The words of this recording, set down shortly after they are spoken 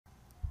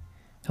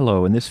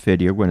Hello, in this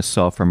video we're going to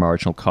solve for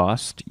marginal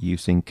cost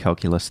using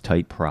calculus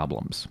type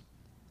problems.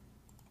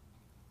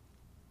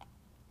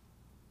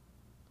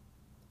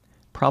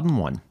 Problem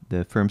 1.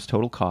 The firm's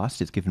total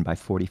cost is given by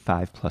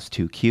 45 plus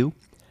 2q.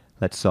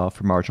 Let's solve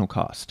for marginal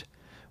cost.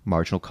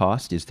 Marginal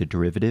cost is the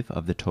derivative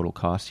of the total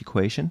cost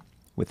equation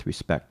with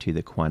respect to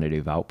the quantity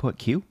of output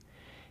q.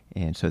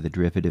 And so the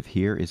derivative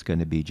here is going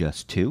to be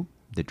just 2.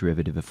 The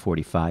derivative of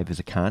 45 is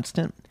a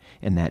constant,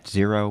 and that's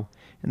 0.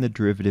 And the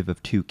derivative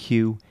of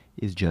 2q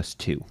is just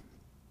 2.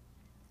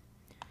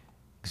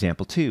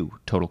 Example 2,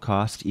 total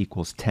cost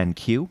equals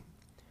 10q.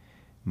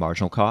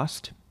 Marginal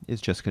cost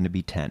is just going to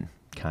be 10,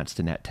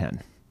 constant at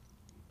 10.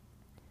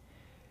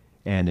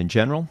 And in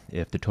general,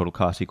 if the total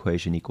cost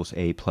equation equals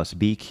a plus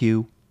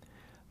bq,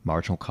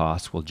 marginal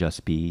cost will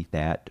just be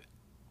that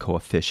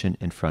coefficient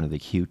in front of the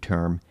q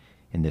term,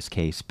 in this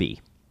case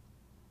b.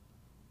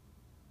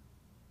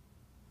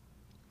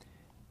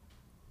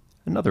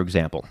 Another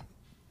example.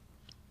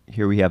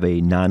 Here we have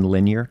a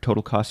nonlinear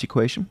total cost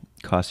equation.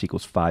 Cost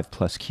equals 5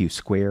 plus q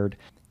squared.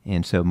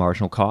 And so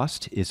marginal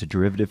cost is a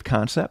derivative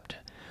concept.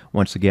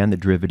 Once again, the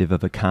derivative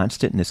of a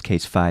constant, in this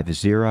case 5 is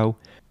 0.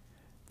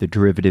 The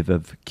derivative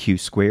of q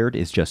squared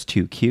is just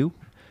 2q.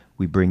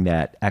 We bring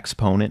that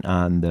exponent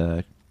on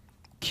the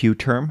q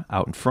term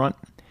out in front,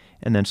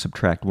 and then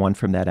subtract 1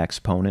 from that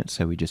exponent,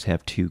 so we just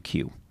have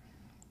 2q.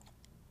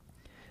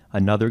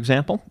 Another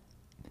example.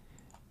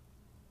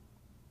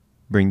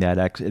 Bring that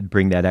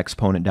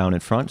exponent down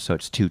in front, so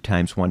it's 2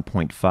 times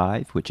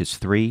 1.5, which is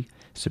 3.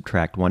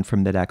 Subtract 1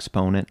 from that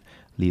exponent,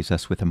 leaves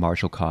us with a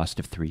marginal cost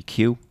of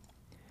 3q.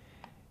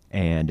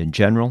 And in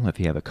general, if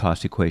you have a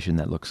cost equation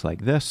that looks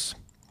like this,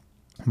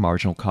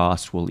 marginal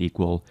cost will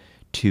equal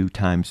 2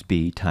 times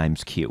b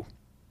times q.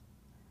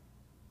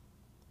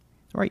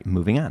 All right,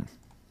 moving on.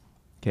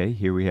 Okay,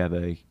 here we have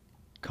a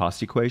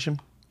cost equation.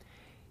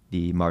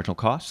 The marginal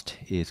cost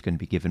is going to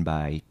be given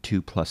by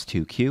 2 plus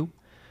 2q.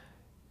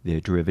 The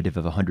derivative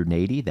of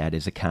 180, that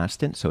is a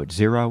constant, so it's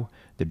 0.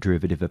 The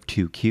derivative of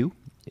 2q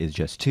is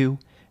just 2.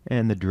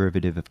 And the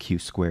derivative of q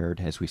squared,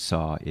 as we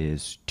saw,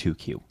 is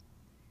 2q.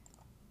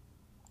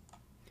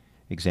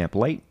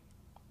 Example 8.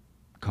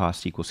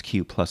 Cost equals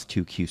q plus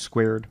 2q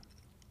squared.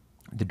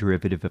 The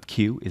derivative of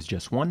q is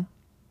just 1.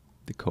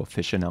 The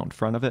coefficient out in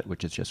front of it,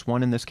 which is just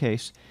 1 in this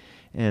case.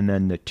 And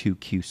then the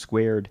 2q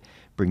squared,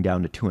 bring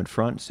down the 2 in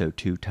front, so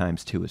 2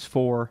 times 2 is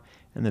 4.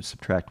 And then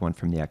subtract 1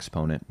 from the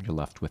exponent, you're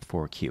left with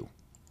 4q.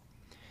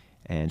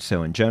 And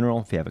so in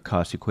general, if you have a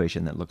cost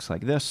equation that looks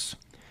like this,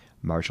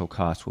 marginal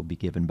cost will be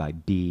given by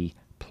b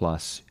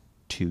plus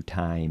 2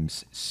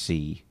 times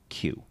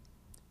cq.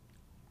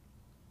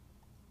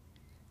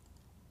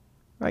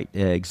 Right,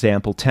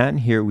 example 10,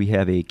 here we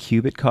have a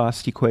cubic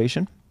cost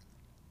equation.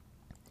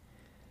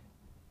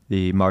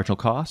 The marginal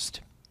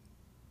cost,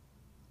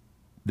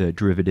 the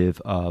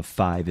derivative of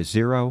 5 is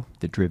 0,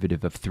 the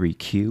derivative of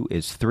 3q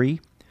is 3,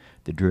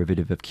 the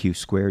derivative of q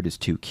squared is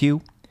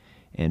 2q,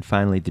 and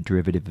finally the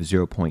derivative of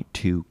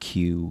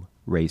 0.2q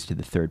raised to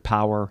the third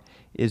power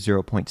is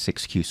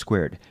 0.6q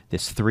squared.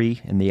 This 3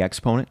 in the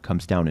exponent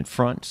comes down in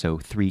front, so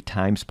 3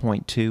 times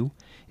 0.2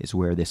 is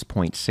where this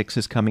 0.6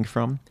 is coming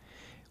from.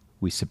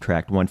 We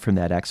subtract 1 from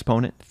that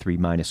exponent. 3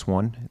 minus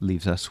 1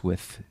 leaves us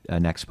with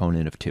an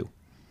exponent of 2.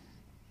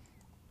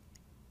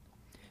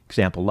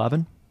 Example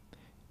 11.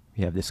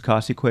 We have this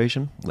cost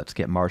equation. Let's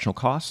get marginal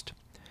cost.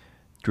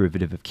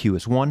 Derivative of q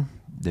is 1.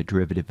 The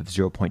derivative of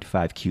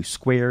 0.5q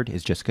squared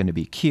is just going to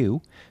be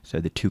q. So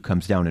the 2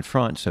 comes down in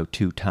front, so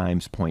 2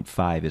 times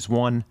 0.5 is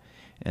 1.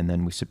 And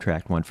then we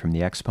subtract 1 from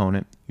the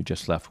exponent. You're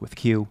just left with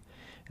q.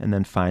 And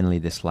then finally,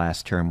 this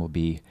last term will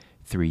be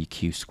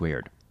 3q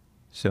squared.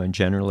 So in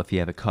general, if you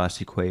have a cost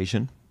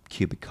equation,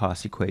 cubic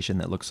cost equation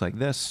that looks like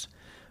this,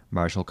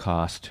 marginal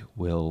cost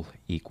will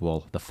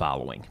equal the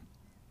following.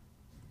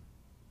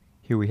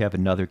 Here we have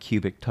another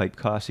cubic type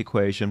cost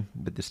equation,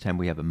 but this time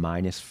we have a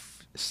minus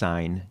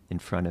sign in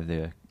front of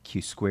the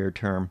q squared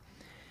term.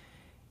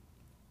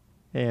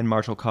 And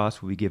marginal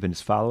cost will be given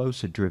as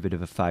follows. The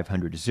derivative of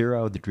 500 is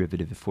 0. The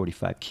derivative of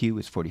 45q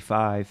is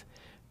 45.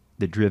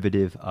 The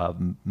derivative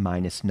of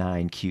minus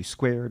 9q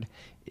squared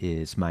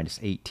is minus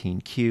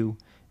 18q.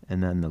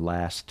 And then the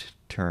last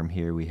term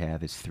here we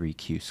have is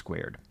 3q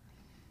squared.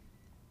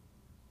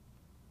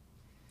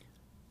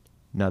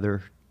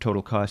 Another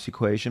total cost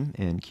equation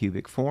in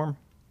cubic form.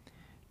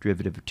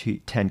 Derivative of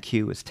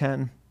 10q is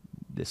 10.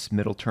 This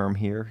middle term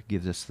here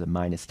gives us the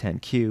minus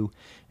 10q.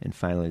 And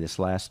finally, this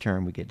last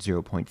term, we get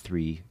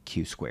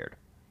 0.3q squared.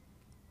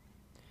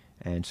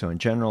 And so in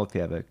general, if you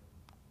have a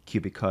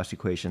cubic cost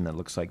equation that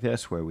looks like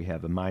this, where we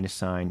have a minus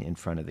sign in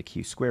front of the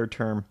q squared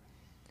term,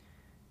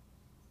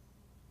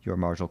 your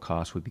marginal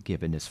cost would be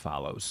given as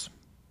follows.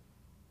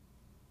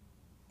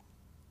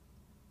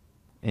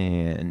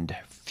 And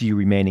a few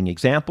remaining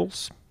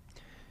examples.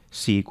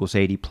 C equals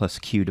 80 plus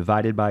q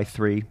divided by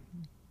 3.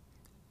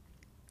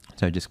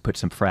 So I just put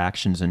some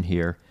fractions in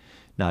here.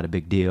 Not a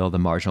big deal. The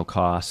marginal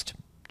cost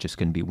just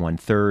going to be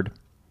 1/3.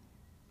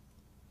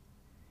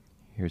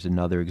 Here's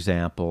another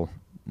example.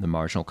 The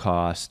marginal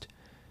cost,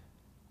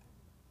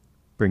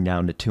 bring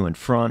down the 2 in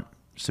front,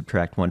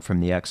 subtract 1 from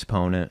the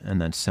exponent,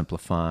 and then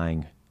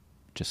simplifying,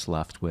 just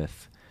left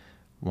with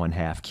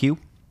 1/2 q.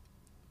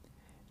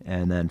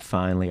 And then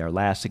finally, our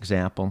last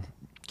example,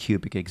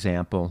 cubic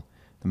example,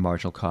 the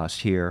marginal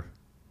cost here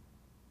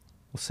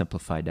will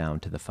simplify down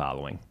to the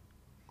following.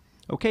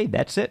 Okay,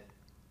 that's it.